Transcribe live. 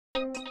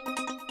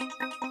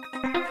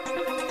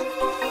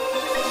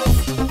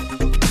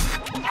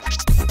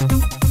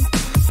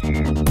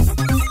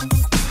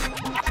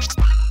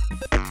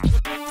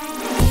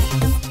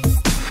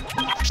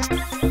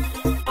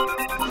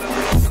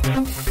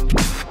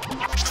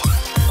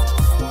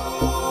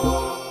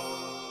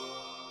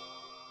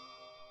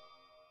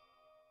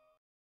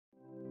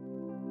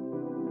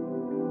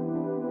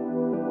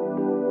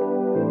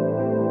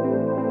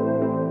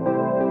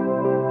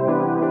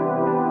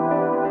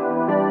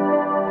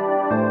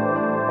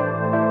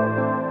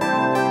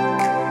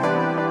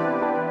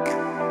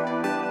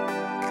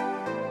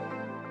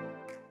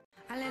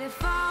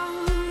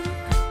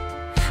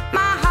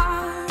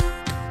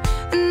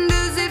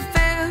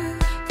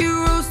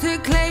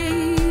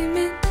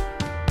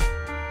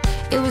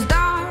It was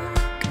dark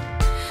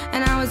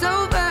and I was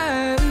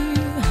over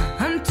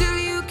until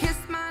you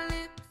kissed my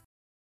lips.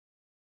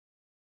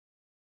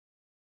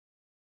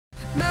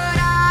 But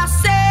I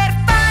set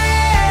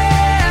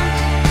fire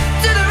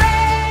to the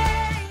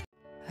rain.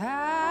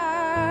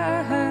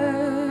 I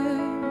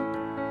heard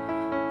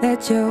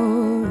that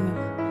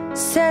you're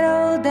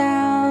settled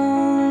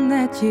down,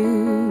 that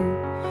you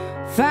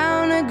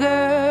found a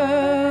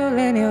girl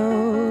and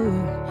you're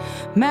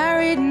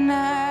married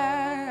now.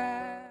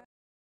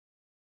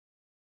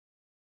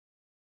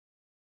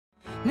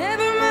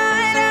 Never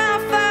mind, I'll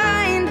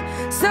find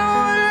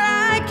someone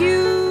like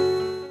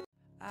you.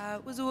 I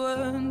was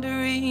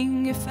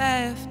wondering if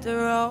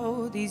after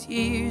all these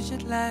years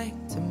you'd like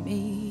to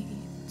meet,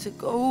 to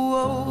go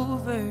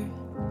over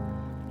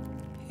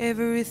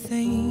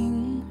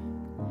everything.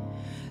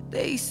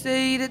 They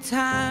say the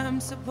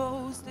time's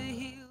supposed to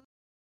heal.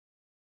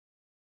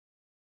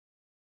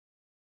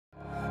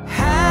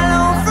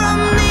 Hello from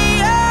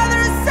the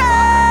other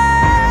side.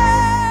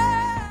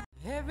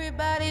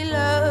 Everybody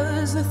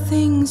loves the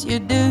things you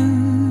do,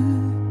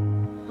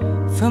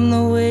 from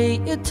the way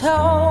you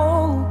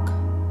talk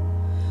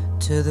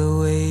to the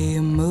way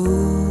you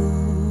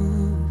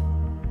move.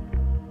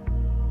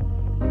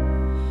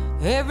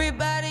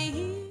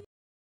 Everybody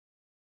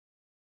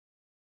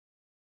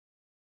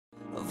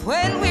of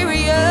when we were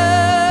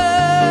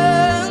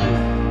young,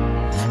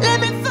 let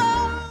me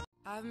fall.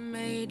 I've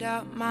made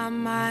up my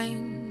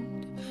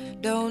mind,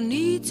 don't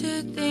need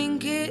to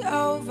think it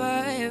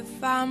over.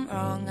 If I'm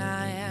wrong,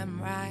 I am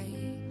right.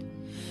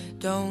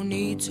 Don't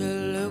need to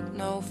look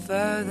no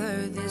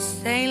further,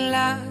 this ain't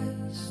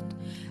last.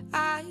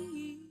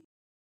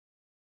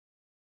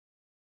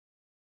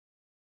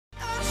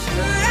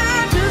 Should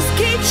I just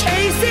keep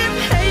chasing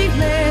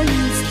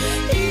pavements?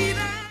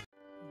 Even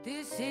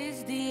this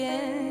is the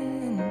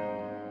end.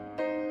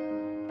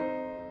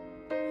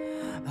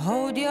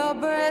 Hold your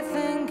breath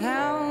and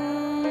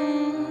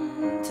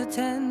count to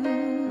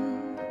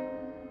 10.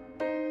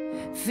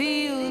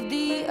 Feel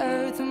the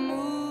earth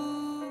moving.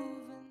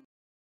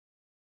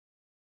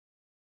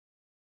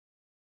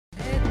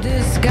 Let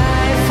the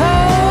sky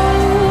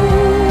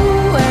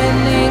fall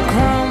and it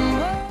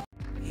crumble.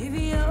 If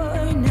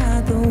you're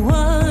not the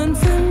one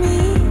for me,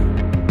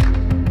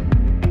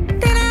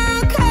 then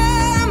I'll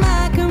come,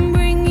 I can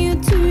bring you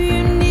to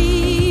your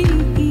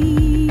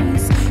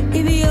knees.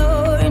 If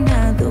you're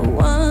not the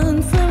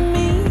one for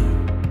me,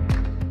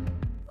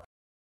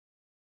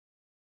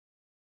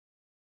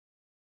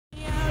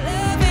 our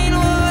love ain't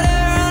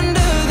water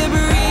under the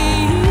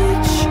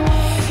bridge.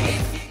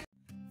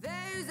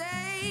 There's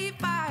a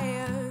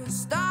fire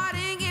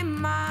starting in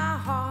my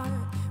heart,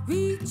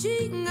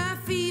 reaching a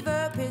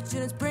fever pitch,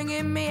 and it's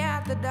bringing me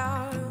out the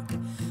dark.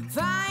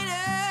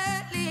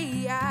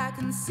 Finally, I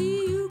can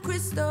see you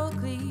crystal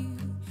clear.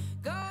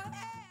 Go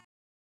ahead.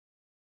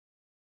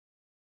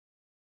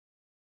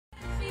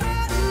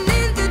 Rolling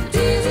into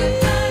tears,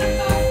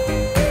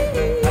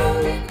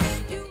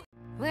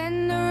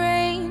 when the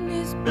rain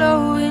is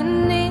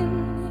blowing in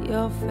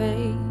your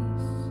face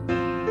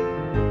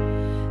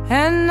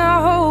and the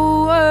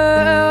whole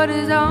world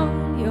is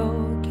on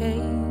your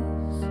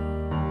case,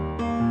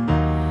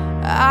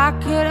 I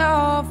could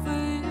offer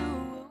you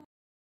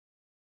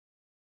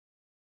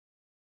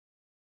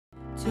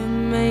to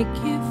make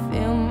you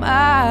feel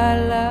my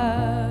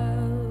love.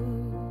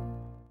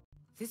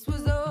 This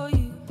was